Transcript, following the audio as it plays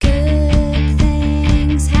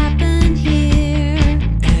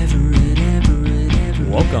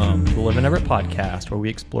podcast where we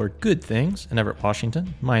explore good things in Everett,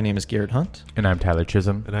 Washington. My name is Garrett Hunt. And I'm Tyler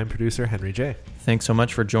Chisholm. And I'm producer Henry J. Thanks so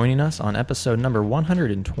much for joining us on episode number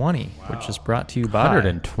 120, which is brought to you by...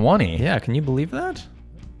 120? Yeah, can you believe that?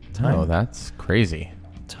 Oh, that's crazy.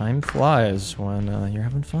 Time flies when you're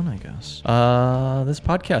having fun, I guess. This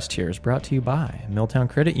podcast here is brought to you by Milltown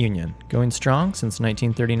Credit Union. Going strong since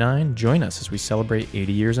 1939, join us as we celebrate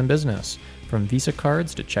 80 years in business. From Visa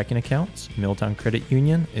cards to checking accounts, Milltown Credit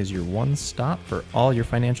Union is your one stop for all your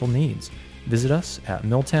financial needs. Visit us at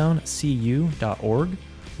milltowncu.org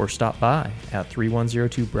or stop by at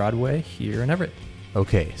 3102 Broadway here in Everett.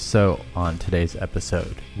 Okay, so on today's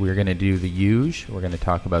episode, we're going to do the usual. We're going to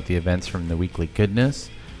talk about the events from the weekly goodness,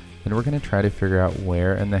 and we're going to try to figure out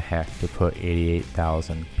where in the heck to put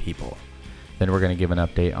 88,000 people. Then we're going to give an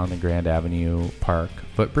update on the Grand Avenue Park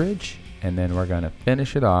footbridge, and then we're going to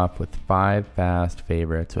finish it off with 5 fast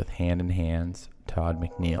favorites with Hand in Hand's Todd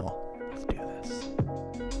McNeil. Let's do this.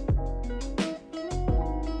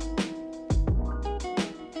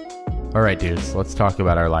 All right, dudes, let's talk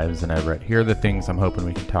about our lives in Everett. Here are the things I'm hoping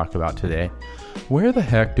we can talk about today. Where the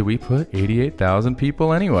heck do we put 88,000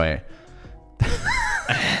 people anyway?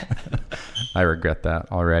 I regret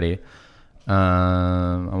that already.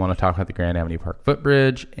 I want to talk about the Grand Avenue Park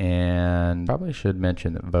footbridge, and probably should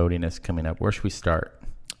mention that voting is coming up. Where should we start?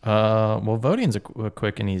 Well, voting's a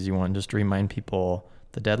quick and easy one. Just to remind people,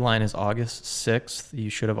 the deadline is August 6th. You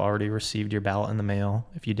should have already received your ballot in the mail.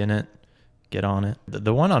 If you didn't, get on it.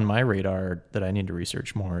 The one on my radar that I need to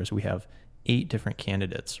research more is we have 8 different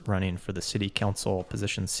candidates running for the city council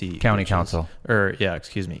position seat. County council. County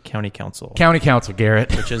council. County council,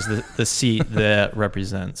 Garrett. Which is the seat that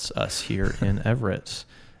represents us here in Everett.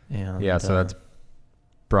 And yeah, so that's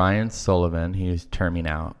Brian Sullivan. He's terming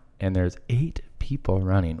out. And there's 8 people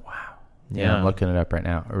running. Wow. Yeah, I'm looking it up right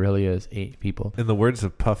now. It really is 8 people. In the words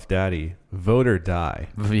of Puff Daddy, vote or die.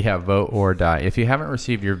 Yeah, vote or die. If you haven't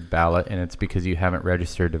received your ballot and it's because you haven't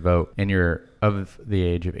registered to vote and you're of the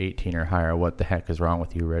age of 18 or higher, what the heck is wrong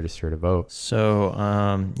with you? Register to vote. So,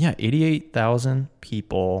 88,000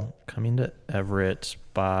 people coming to Everett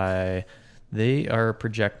they are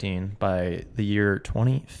projecting by the year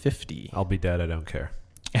 2050. I'll be dead. I don't care.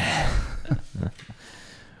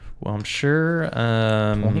 Well, I'm sure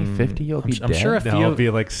 2050 you'll be dead. I'm sure I'll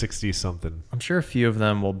be like 60 something. I'm sure a few of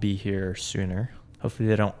them will be here sooner. Hopefully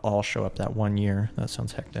they don't all show up that one year. That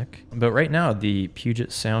sounds hectic. But right now, the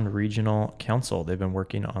Puget Sound Regional Council, they've been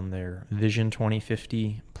working on their Vision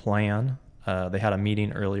 2050 plan. They had a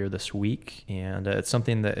meeting earlier this week, and it's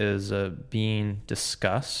something that is being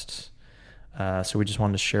discussed. So we just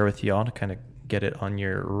wanted to share with y'all to kind of get it on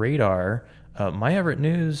your radar. My Everett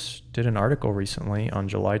News did an article recently on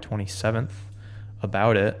July 27th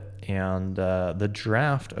about it, and the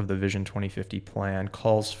draft of the Vision 2050 plan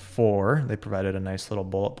calls for, they provided a nice little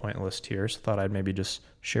bullet point list here, so thought I'd maybe just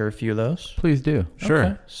share a few of those. Please do. Sure.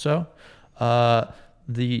 Okay. So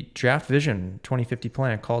the draft Vision 2050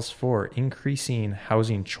 plan calls for increasing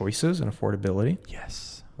housing choices and affordability.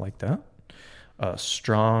 Yes. Like that. A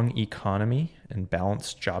strong economy and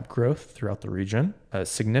balanced job growth throughout the region,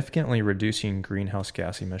 significantly reducing greenhouse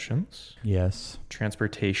gas emissions. Yes.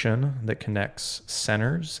 Transportation that connects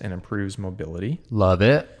centers and improves mobility. Love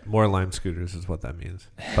it. More Lime scooters is what that means.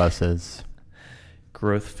 Buses.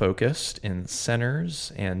 Growth focused in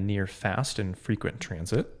centers and near fast and frequent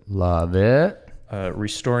transit. Love it.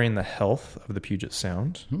 Restoring the health of the Puget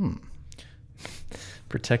Sound.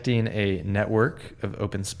 Protecting a network of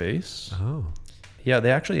open space. Oh. Yeah,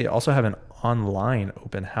 they actually also have an online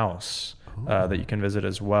open house that you can visit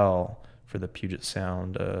as well for the Puget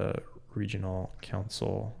Sound Regional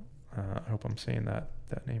Council. I hope I'm saying that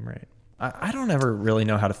name right. I don't ever really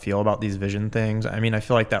know how to feel about these vision things. I mean, I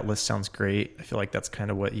feel like that list sounds great. I feel like that's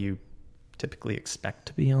kind of what you typically expect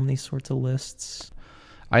to be on these sorts of lists.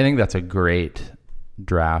 I think that's a great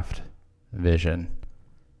draft vision.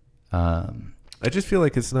 I just feel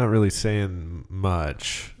like it's not really saying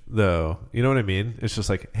much, though. You know what I mean? It's just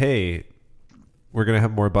like, hey, we're going to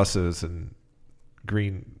have more buses and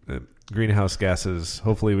greenhouse gases.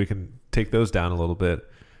 Hopefully we can take those down a little bit.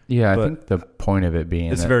 Yeah, but I think the point of it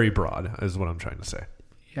being it's very broad is what I'm trying to say.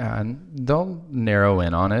 Yeah, and they'll narrow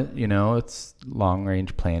in on it. You know, it's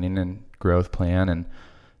long-range planning and growth plan. And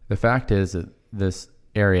the fact is that this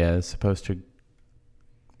area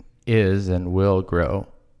is and will grow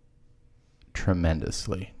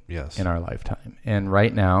tremendously in our lifetime. And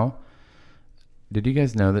right now, did you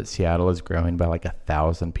guys know that Seattle is growing by like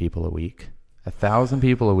 1,000 people a week? 1,000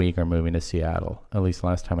 people a week are moving to Seattle, at least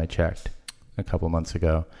last time I checked a couple months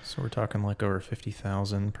ago. So we're talking like over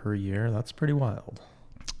 50,000 per year. That's pretty wild.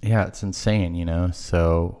 Yeah, it's insane, you know?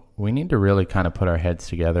 So we need to really kind of put our heads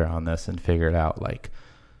together on this and figure it out. Like,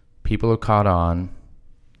 people have caught on.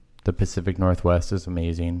 The Pacific Northwest is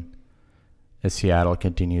amazing. As Seattle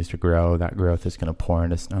continues to grow, that growth is going to pour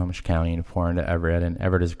into Snohomish County and pour into Everett. And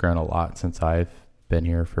Everett has grown a lot since I've been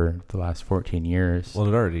here for the last 14 years. Well,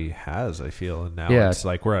 it already has, I feel. And now it's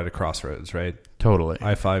like we're at a crossroads, right? Totally.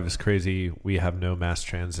 I-5 is crazy. We have no mass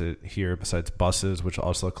transit here besides buses, which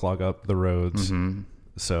also clog up the roads. Mm-hmm.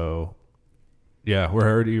 So, yeah, we're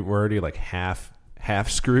already like half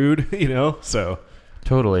screwed, you know? So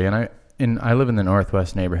totally. And I live in the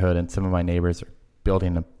Northwest neighborhood, and some of my neighbors are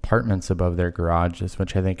building apartments above their garages,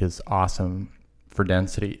 which I think is awesome for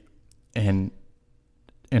density. And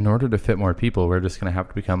in order to fit more people, we're just going to have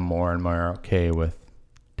to become more and more okay with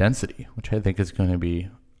density, which I think is going to be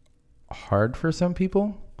hard for some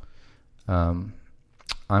people. I'm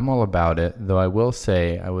all about it, though I will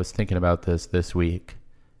say I was thinking about this week.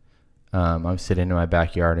 I was sitting in my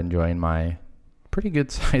backyard enjoying my pretty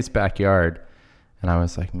good sized backyard, and I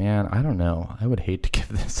was like, man, I don't know. I would hate to give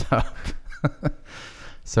this up.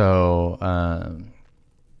 So,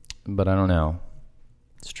 but I don't know.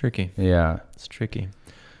 It's tricky. Yeah. It's tricky.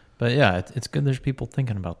 But yeah, it's good there's people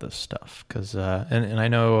thinking about this stuff because, and I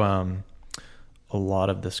know a lot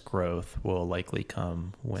of this growth will likely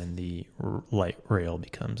come when the light rail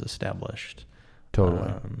becomes established.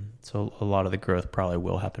 Totally. So a lot of the growth probably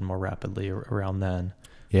will happen more rapidly around then.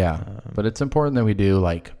 Yeah. But it's important that we do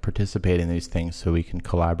like participate in these things so we can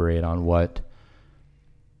collaborate on what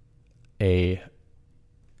a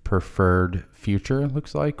preferred future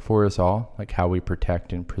looks like for us all, like how we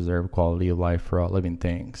protect and preserve quality of life for all living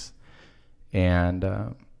things. And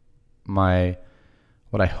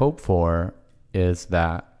what I hope for is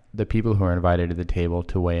that the people who are invited to the table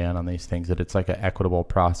to weigh in on these things, that it's like an equitable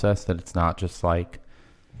process, that it's not just like,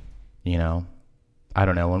 you know, I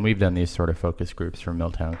don't know, when we've done these sort of focus groups for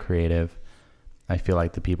Milltown Creative, I feel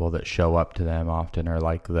like the people that show up to them often are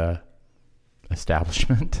like the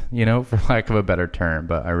establishment, you know, for lack of a better term.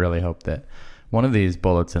 But I really hope that one of these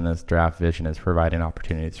bullets in this draft vision is providing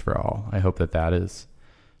opportunities for all. I hope that that is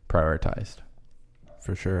prioritized.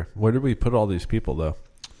 For sure. Where did we put all these people, though?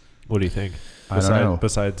 What do you think? I don't know.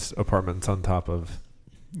 Besides apartments on top of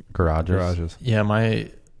Garages. Yeah,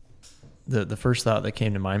 the first thought that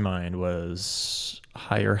came to my mind was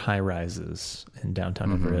high rises in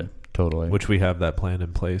downtown Everett. Totally. Which we have that plan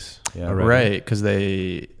in place. Yeah. already. Right, because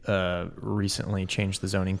they recently changed the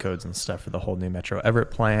zoning codes and stuff for the whole new Metro Everett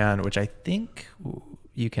plan, which I think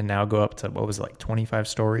you can now go up to, what was it, like 25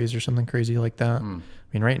 stories or something crazy like that. I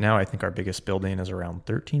mean, right now I think our biggest building is around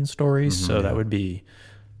 13 stories, so that would be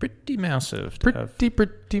pretty massive.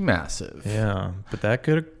 Pretty massive. Yeah, but that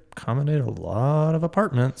could accommodate a lot of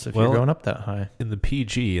apartments if you're going up that high. In the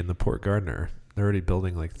PG, in the Port Gardner, they're already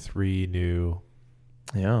building like 3 new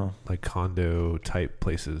like condo type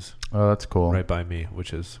places Oh, that's cool. right by me,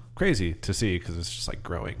 which is crazy to see because it's just like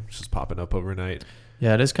growing. It's just popping up overnight.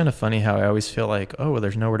 Yeah, it is kind of funny how I always feel like, oh, well,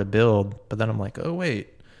 there's nowhere to build. But then I'm like, oh,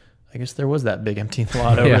 wait, I guess there was that big empty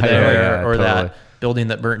lot over there or totally. that building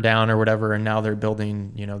that burnt down or whatever. And now they're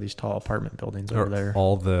building, you know, these tall apartment buildings over there.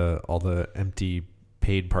 All the empty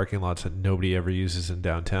paid parking lots that nobody ever uses in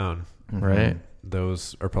downtown. Right.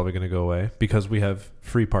 Those are probably going to go away because we have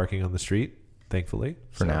free parking on the street, thankfully.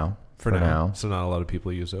 For now. So not a lot of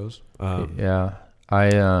people use those. Yeah.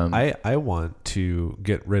 I want to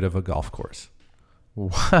get rid of a golf course.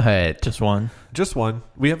 What? Just one. Just one.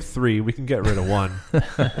 We have 3. We can get rid of one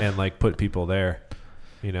and like put people there,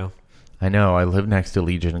 you know? I know. I live next to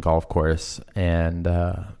Legion Golf Course, and,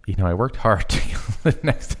 you know, I worked hard to live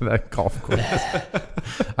next to that golf course.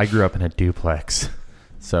 I grew up in a duplex,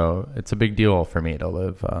 so it's a big deal for me to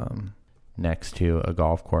live next to a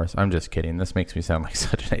golf course. I'm just kidding. This makes me sound like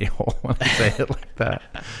such an a-hole when I say it like that.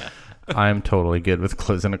 I'm totally good with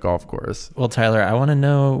closing a golf course. Well, Tyler, I want to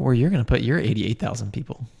know where you're going to put your 88,000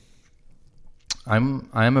 people.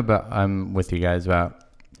 I'm with you guys about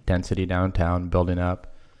density downtown, building up.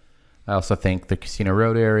 I also think the Casino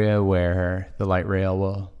Road area where the light rail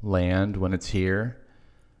will land when it's here.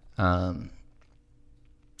 I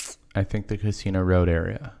think the Casino Road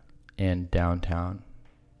area and downtown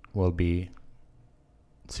will be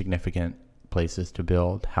significant places to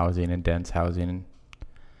build housing and dense housing.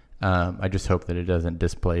 I just hope that it doesn't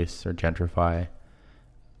displace or gentrify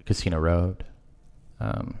Casino Road.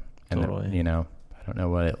 Totally. That, you know, I don't know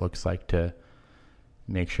what it looks like to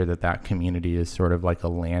make sure that that community is sort of like a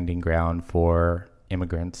landing ground for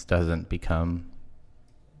immigrants doesn't become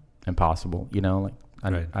impossible, you know, like, I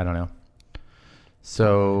don't know.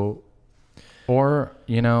 So, or,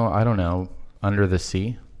 you know, I don't know, under the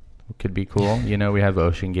sea could be cool. You know, we have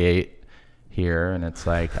Ocean Gate here, and it's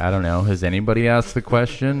like, I don't know, has anybody asked the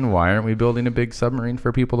question, why aren't we building a big submarine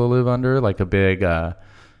for people to live under, like a big or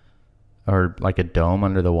like a dome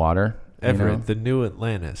under the water? Everett, the new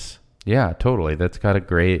Atlantis. Yeah, totally. That's got a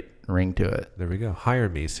great ring to it. There we go. Hire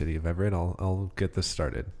me, City of Everett. I'll get this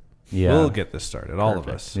started. Yeah, we'll get this started. All of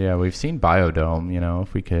us. Yeah, we've seen Biodome. You know,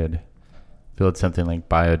 if we could build something like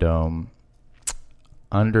Biodome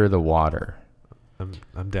under the water,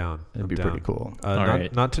 I'm down. It'd be pretty cool.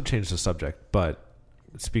 Not to change the subject, but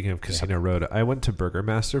speaking of Casino Road, I went to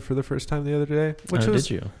Burgermaster for the first time the other day, which was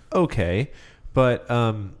did you? Okay, but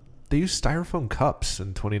they used styrofoam cups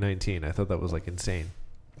in 2019. I thought that was like insane.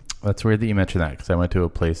 That's weird that you mentioned that, because I went to a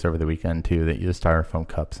place over the weekend too that used styrofoam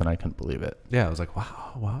cups, and I couldn't believe it. Yeah, I was like,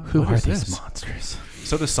 wow. Who are these monsters?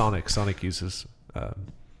 So does Sonic. Sonic uses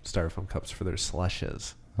styrofoam cups for their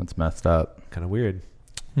slushes. That's messed up. Kind of weird.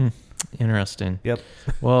 Interesting. Yep.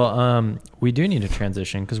 Well, we do need to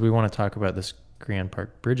transition because we want to talk about this Grand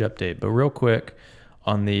Park Bridge update. But real quick,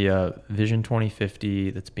 on the Vision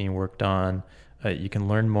 2050 that's being worked on, you can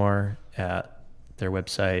learn more at their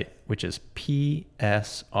website, which is psrc.org,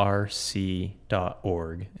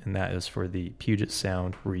 and that is for the Puget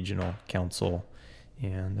Sound Regional Council.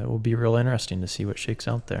 And that will be real interesting to see what shakes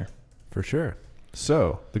out there. For sure.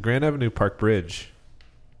 So, the Grand Avenue Park Bridge,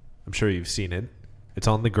 I'm sure you've seen it. It's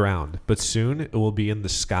on the ground, but soon it will be in the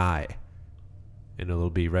sky, and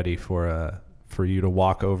it'll be ready for you to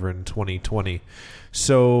walk over in 2020.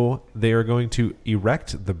 So they are going to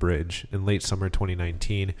erect the bridge in late summer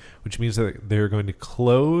 2019, which means that they're going to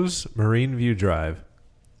close Marine View Drive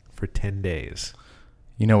for 10 days.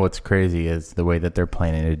 You know what's crazy is the way that they're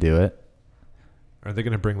planning to do it. Are they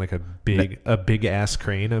going to bring like a big ass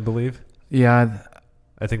crane, I believe? Yeah.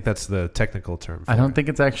 I think that's the technical term. I don't think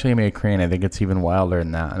it's actually going to be a crane. I think it's even wilder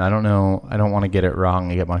than that. And I don't know. I don't want to get it wrong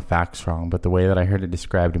and get my facts wrong. But the way that I heard it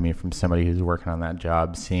described to me from somebody who's working on that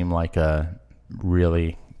job seemed like a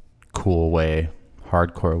really cool way,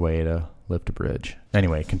 hardcore way to lift a bridge.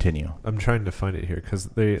 Anyway, continue. I'm trying to find it here because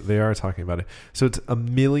they are talking about it. So it's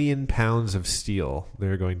 1 million pounds of steel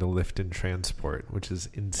they're going to lift and transport, which is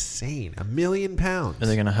insane. 1 million pounds. Are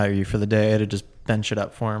they going to hire you for the day to just bench it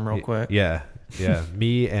up for them real quick? Yeah.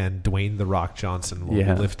 Me and Dwayne The Rock Johnson will be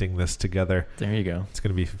lifting this together. There you go. It's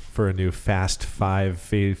going to be for a new Fast Five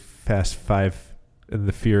and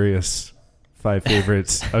the Furious 5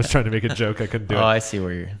 favorites. I was trying to make a joke. I couldn't do it. Oh, I see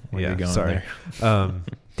where you're going sorry.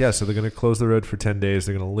 there. So they're going to close the road for 10 days.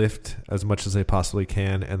 They're going to lift as much as they possibly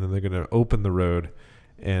can, and then they're going to open the road,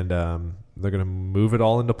 and they're going to move it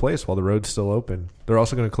all into place while the road's still open. They're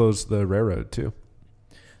also going to close the railroad, too.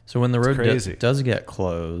 So when the road does get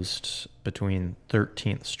closed between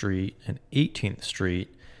 13th Street and 18th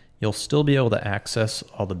Street, you'll still be able to access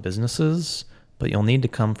all the businesses, but you'll need to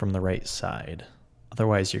come from the right side.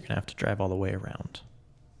 Otherwise, you're going to have to drive all the way around,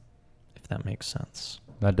 if that makes sense.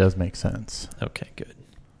 That does make sense. Okay, good.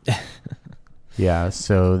 Yeah,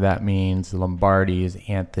 so that means Lombardi's,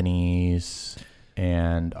 Anthony's,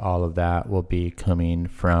 and all of that will be coming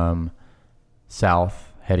from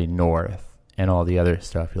south, heading north. And all the other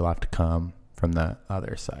stuff, you'll have to come from the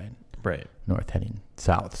other side. Right. North heading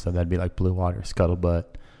south. So that'd be like Blue Water, Scuttlebutt,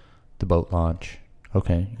 the boat launch.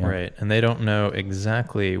 Okay. Yeah. Right. And they don't know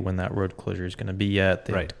exactly when that road closure is going to be yet.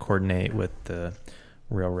 They have to coordinate with the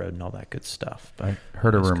railroad and all that good stuff. But I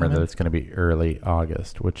heard a rumor that it's going to be early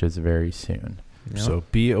August, which is very soon. Yep. So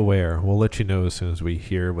be aware. We'll let you know as soon as we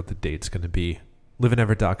hear what the date's going to be.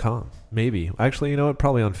 liveineverett.com. Maybe. Actually, you know what?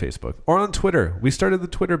 Probably on Facebook. Or on Twitter. We started the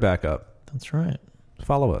Twitter back up. That's right.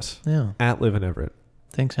 Follow us. Yeah. At Live in Everett.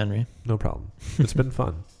 Thanks, Henry. No problem. It's been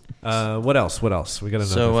fun. What else? We got another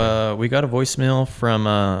So we got a voicemail from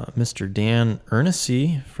Mr. Dan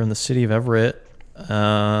Ernessy from the city of Everett.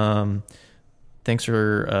 Thanks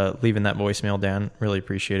for leaving that voicemail, Dan. Really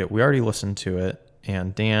appreciate it. We already listened to it,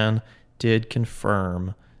 and Dan did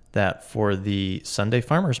confirm that for the Sunday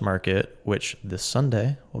Farmers Market, which this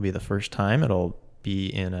Sunday will be the first time, it'll be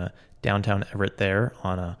in downtown Everett there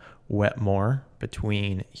on a Wetmore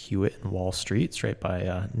between Hewitt and Wall Streets, right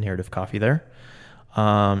by Narrative Coffee there.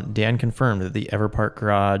 Dan confirmed that the Everpark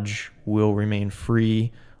Garage will remain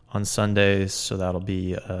free on Sundays, so that'll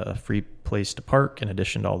be a free place to park in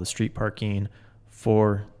addition to all the street parking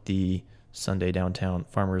for the Sunday downtown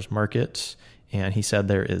farmers market. And he said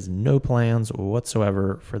there is no plans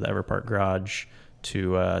whatsoever for the Everpark Garage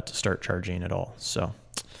to start charging at all. So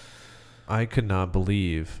I could not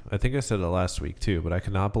believe, I think I said it last week too, but I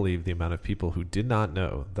could not believe the amount of people who did not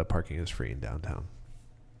know that parking is free in downtown.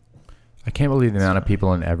 I can't believe the amount of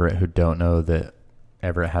people in Everett who don't know that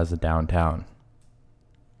Everett has a downtown.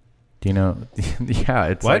 Do you know? Yeah,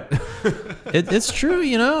 it's What? like It's true,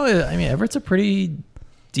 you know. I mean, Everett's a pretty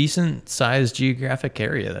decent sized geographic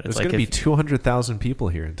area. That it's There's like going to be 200,000 people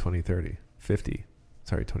here in 2050.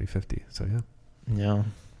 So yeah,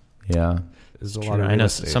 yeah. there's a True. lot of I know real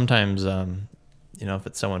estate. sometimes, you know, if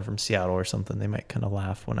it's someone from Seattle or something, they might kind of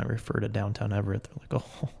laugh when I refer to downtown Everett. They're like,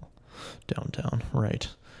 "Oh, downtown, right?"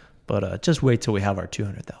 But just wait till we have our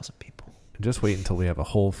 200,000 people. Just wait until we have a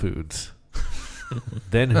Whole Foods.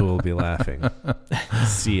 Then who will be laughing?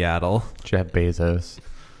 Seattle. Jeff Bezos.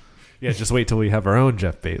 Yeah, just wait till we have our own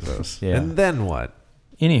Jeff Bezos. Yeah. And then what?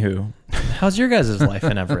 Anywho, how's your guys' life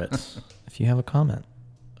in Everett? If you have a comment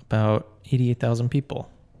about 88,000 people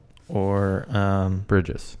or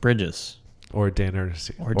Bridges. Or Dan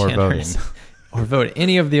Ernest. or Or Tanners, or vote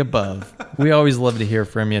any of the above. We always love to hear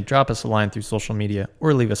from you. Drop us a line through social media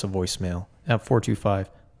or leave us a voicemail at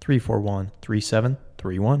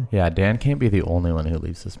 425-341-3731. Yeah, Dan can't be the only one who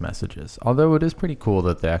leaves us messages. Although it is pretty cool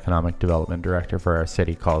that the economic development director for our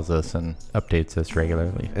city calls us and updates us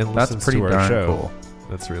regularly. And that's listens pretty to our darn show. cool.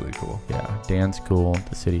 That's really cool. Yeah, Dan's cool.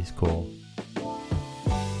 The city's cool.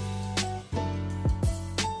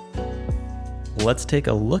 Let's take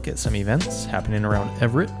a look at some events happening around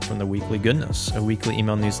Everett from the Weekly Goodness, a weekly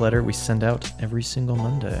email newsletter we send out every single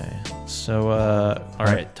Monday. So, all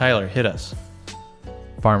right, Tyler, hit us.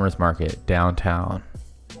 Farmers Market downtown.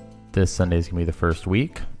 This Sunday is going to be the first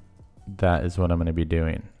week. That is what I'm going to be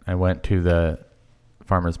doing. I went to the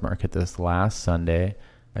Farmers Market this last Sunday.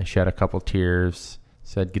 I shed a couple tears,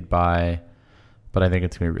 said goodbye, but I think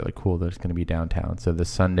it's going to be really cool that it's going to be downtown. So this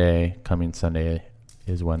Sunday, coming Sunday,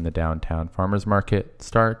 is when the downtown Farmers Market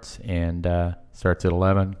starts, and starts at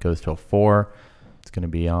 11, goes till 4. It's going to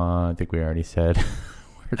be on, I think we already said where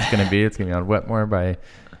it's going to be. It's going to be on Wetmore by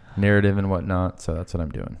Narrative and whatnot. So that's what I'm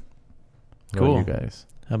doing. Cool. What about you guys?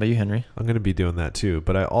 How about you, Henry? I'm going to be doing that too,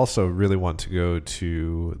 but I also really want to go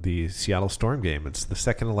to the Seattle Storm game. It's the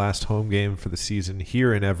second to last home game for the season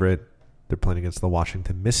here in Everett. They're playing against the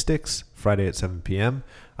Washington Mystics Friday at 7 p.m.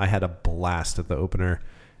 I had a blast at the opener,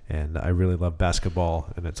 and I really love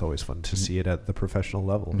basketball, and it's always fun to see it at the professional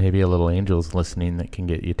level. Maybe a little Angels listening that can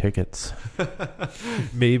get you tickets.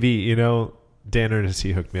 Maybe, you know, Dan Ernest,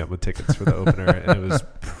 he hooked me up with tickets for the opener, and it was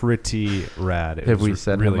pretty rad. It Have was we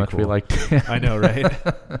said really how much cool. we liked it? I know, right?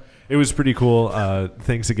 It was pretty cool.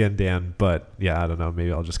 Thanks again, Dan. But yeah, I don't know.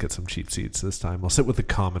 Maybe I'll just get some cheap seats this time. I'll sit with the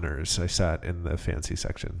commoners. I sat in the fancy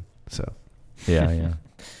section. So Yeah.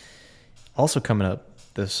 Also coming up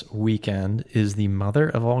this weekend is the Mother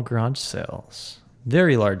of All Garage Sales.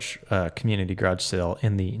 Very large community garage sale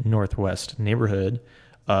in the Northwest neighborhood,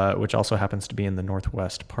 which also happens to be in the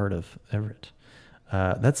northwest part of Everett.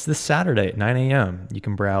 That's this Saturday at 9 a.m. You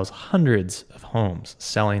can browse hundreds of homes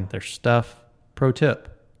selling their stuff. Pro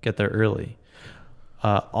tip, get there early.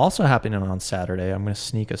 Also happening on Saturday, I'm going to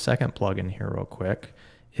sneak a second plug in here real quick,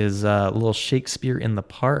 is a little Shakespeare in the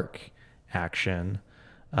Park action.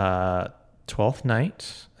 12th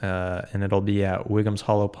night, and it'll be at Wiggums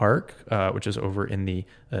Hollow Park, which is over in the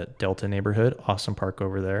Delta neighborhood. Awesome park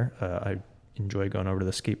over there. I enjoy going over to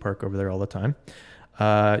the skate park over there all the time.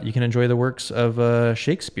 You can enjoy the works of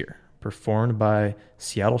Shakespeare, performed by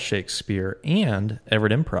Seattle Shakespeare and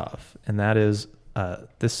Everett Improv, and that is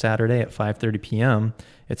this Saturday at 5:30 p.m.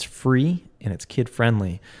 It's free and it's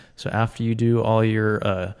kid-friendly. So after you do all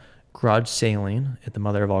your garage sailing at the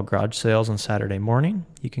Mother of All Garage Sales on Saturday morning,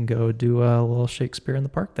 you can go do a little Shakespeare in the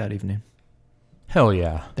Park that evening. Hell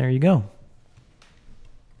yeah. There you go.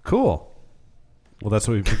 cool. Well, that's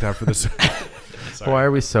what we picked out for this. Why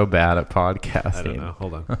are we so bad at podcasting? I don't know.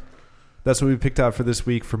 Hold on. That's what we picked out for this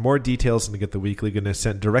week. For more details and to get the weekly goodness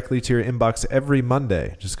sent directly to your inbox every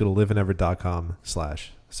Monday, just go to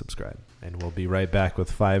liveineverett.com/subscribe. And we'll be right back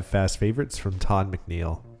with 5 fast favorites from Todd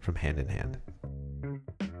McNeil from Hand in Hand.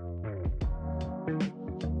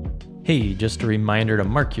 Hey, just a reminder to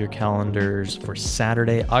mark your calendars for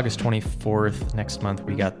Saturday, August 24th. Next month,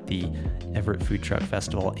 we got the Everett Food Truck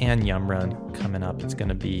Festival and Yum Run coming up. It's going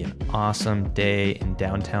to be an awesome day in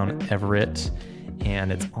downtown Everett.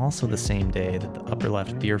 And it's also the same day that the Upper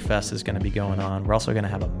Left Beer Fest is going to be going on. We're also going to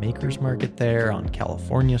have a Maker's Market there on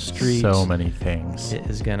California Street. So many things. It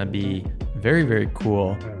is going to be very, very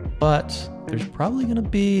cool. But there's probably going to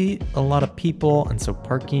be a lot of people, and so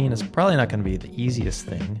parking is probably not going to be the easiest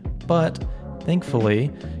thing. But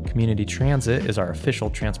thankfully, Community Transit is our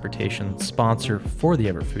official transportation sponsor for the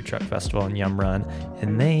Everett Food Truck Festival and Yum Run,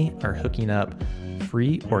 and they are hooking up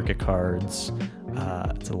free Orca cards.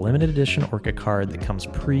 It's a limited edition Orca card that comes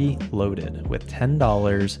pre-loaded with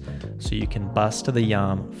 $10, so you can bus to the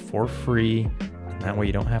Yum for free. That way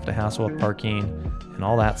you don't have to hassle with parking and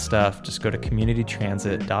all that stuff. Just go to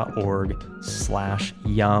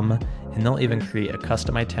communitytransit.org/yum, and they'll even create a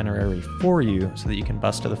custom itinerary for you so that you can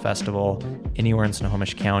bus to the festival anywhere in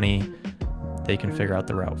Snohomish County. They can figure out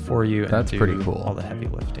the route for you. And That's do pretty cool. All the heavy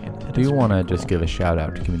lifting. I do want to just give a shout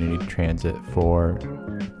out to Community Transit for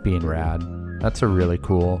being rad. That's a really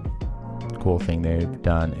cool thing they've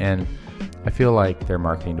done, and I feel like their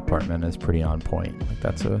marketing department is pretty on point. Like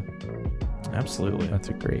that's a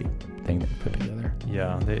great thing they put together.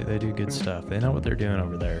 Yeah, they do good stuff. They know what they're doing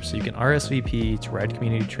over there. So you can RSVP to ride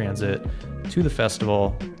Community Transit to the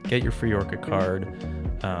festival, get your free Orca card,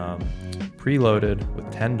 preloaded with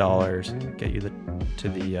 $10, get you to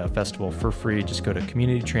the festival for free. Just go to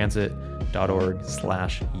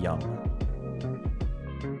communitytransit.org/yum.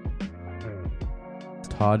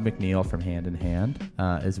 Todd McNeil from Hand in Hand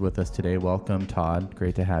is with us today. Welcome, Todd.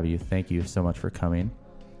 Great to have you. Thank you so much for coming.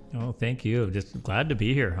 Oh, thank you. Just glad to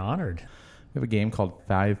be here. Honored. We have a game called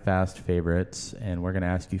 5 Fast Favorites, and we're going to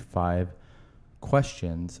ask you 5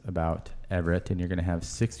 questions about Everett, and you're going to have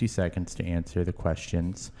 60 seconds to answer the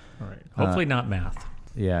questions. All right. Hopefully not math.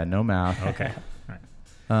 Yeah, no math. Okay. All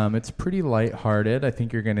right. It's pretty lighthearted. I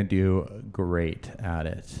think you're going to do great at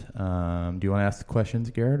it. Do you want to ask the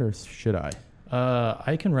questions, Garrett, or should I?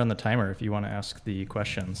 I can run the timer if you want to ask the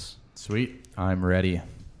questions. Sweet. I'm ready.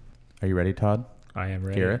 Are you ready, Todd? I am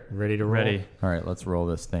ready. Garrett? Ready to roll. Ready. All right, let's roll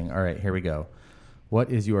this thing. All right, here we go. What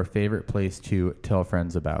is your favorite place to tell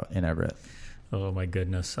friends about in Everett? Oh, my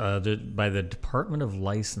goodness. By the Department of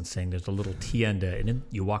Licensing, there's a little tienda. And then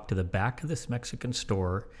you walk to the back of this Mexican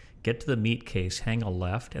store, get to the meat case, hang a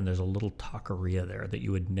left, and there's a little taqueria there that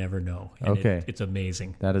you would never know. And Okay. It's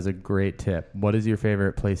amazing. That is a great tip. What is your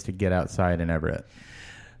favorite place to get outside in Everett?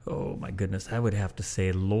 Oh, my goodness. I would have to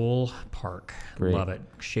say Lowell Park. Great. Love it.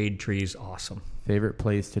 Shade trees, awesome. Favorite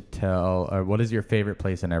place to tell, or what is your favorite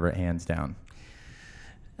place in Everett, hands down?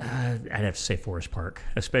 I'd have to say Forest Park,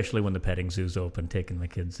 especially when the petting zoo's open, taking my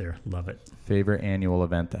kids there. Love it. Favorite annual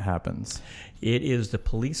event that happens? It is the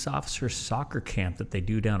police officer soccer camp that they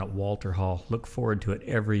do down at Walter Hall. Look forward to it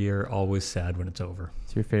every year. Always sad when it's over.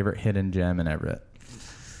 What's your favorite hidden gem in Everett?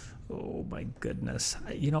 Oh, my goodness.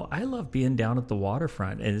 I love being down at the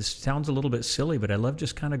waterfront. And it sounds a little bit silly, but I love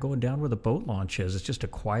just kind of going down where the boat launch is. It's just a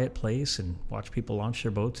quiet place and watch people launch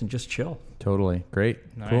their boats and just chill. Totally.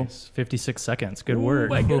 Great. Nice. Cool. 56 seconds. Good Ooh, work.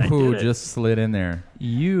 my God, I Ooh, did it. just slid in there.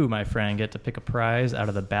 You, my friend, get to pick a prize out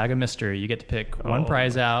of the bag of mystery. You get to pick one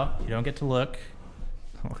prize out. You don't get to look.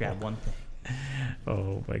 Okay, I have one thing.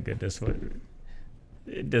 Oh, my goodness.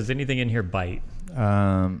 Does anything in here bite?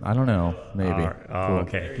 I don't know. Maybe. Cool.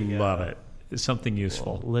 Okay. Love it. It's something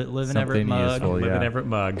useful. Live in Something Everett mug. useful, Live in yeah. Everett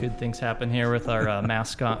mug. Good things happen here with our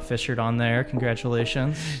mascot fish shirt on there.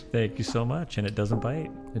 Congratulations. Thank you so much. And it doesn't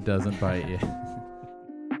bite. It doesn't bite you.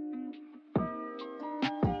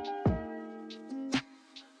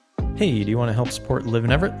 Hey, do you want to help support Live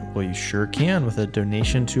in Everett? Well, you sure can with a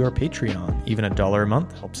donation to our Patreon. Even $1 a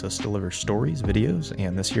month helps us deliver stories, videos,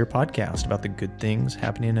 and this here podcast about the good things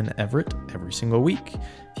happening in Everett every single week.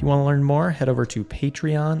 If you want to learn more, head over to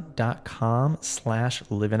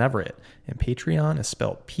patreon.com/liveineverett. And Patreon is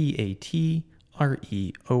spelled Patreon.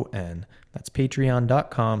 That's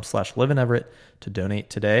patreon.com/liveineverett to donate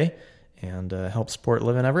today and help support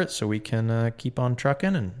Live in Everett so we can keep on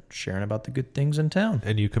trucking and sharing about the good things in town.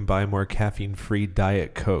 And you can buy more caffeine-free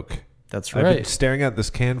Diet Coke. That's I've been right. staring at this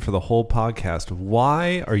can for the whole podcast.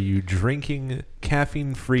 Why are you drinking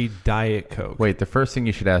caffeine-free Diet Coke? Wait, the first thing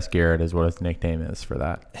you should ask Garrett is what his nickname is for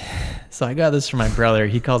that. So I got this from my brother.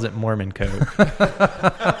 He calls it Mormon Coke.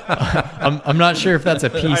 I'm not sure if that's a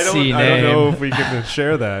PC name. I don't know if we can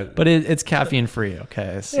share that. But it's caffeine free,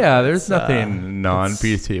 okay? So Yeah, there's it's, nothing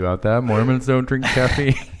non-PC about that. Mormons don't drink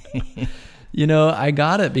caffeine. I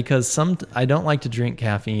got it because I don't like to drink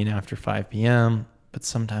caffeine after 5 p.m., but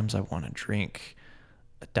sometimes I want to drink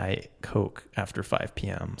a Diet Coke after 5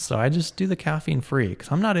 p.m. So I just do the caffeine free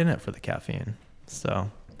because I'm not in it for the caffeine. So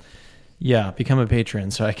yeah, become a patron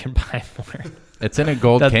so I can buy more. It's in a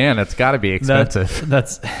gold can. It's got to be expensive.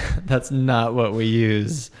 That's not what we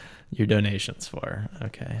use your donations for.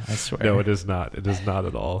 Okay, I swear. No, it is not. It is not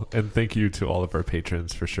at all. And thank you to all of our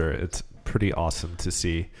patrons for sure. It's pretty awesome to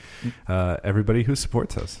see everybody who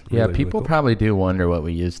supports us. Yeah, Really, people really cool. probably do wonder what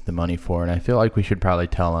we use the money for, and I feel like we should probably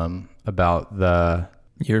tell them about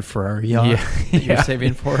Your Ferrari yacht that you're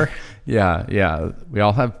saving for. Yeah. We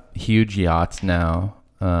all have huge yachts now.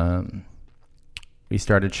 We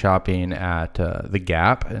started shopping at the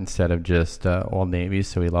Gap instead of just Old Navy,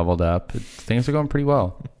 so we leveled up. Things are going pretty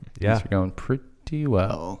well. Yeah. Things are going pretty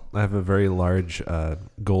well. I have a very large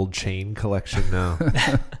gold chain collection now.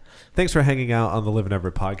 Thanks for hanging out on the Live in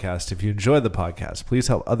Everett podcast. If you enjoyed the podcast, please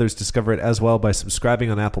help others discover it as well by subscribing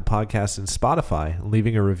on Apple Podcasts and Spotify and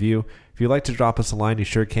leaving a review. If you'd like to drop us a line, you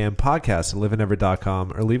sure can.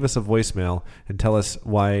 podcast@liveineverett.com, or leave us a voicemail and tell us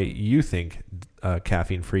why you think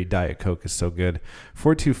caffeine-free Diet Coke is so good.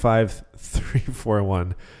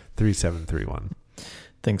 425-341-3731.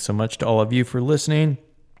 Thanks so much to all of you for listening,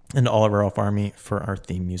 and to all of our Elf Army for our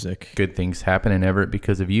theme music. Good things happen in Everett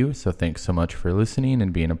because of you, so thanks so much for listening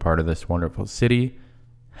and being a part of this wonderful city.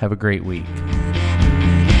 Have a great week.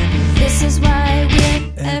 This is why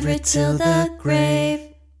we're Everett till the grave.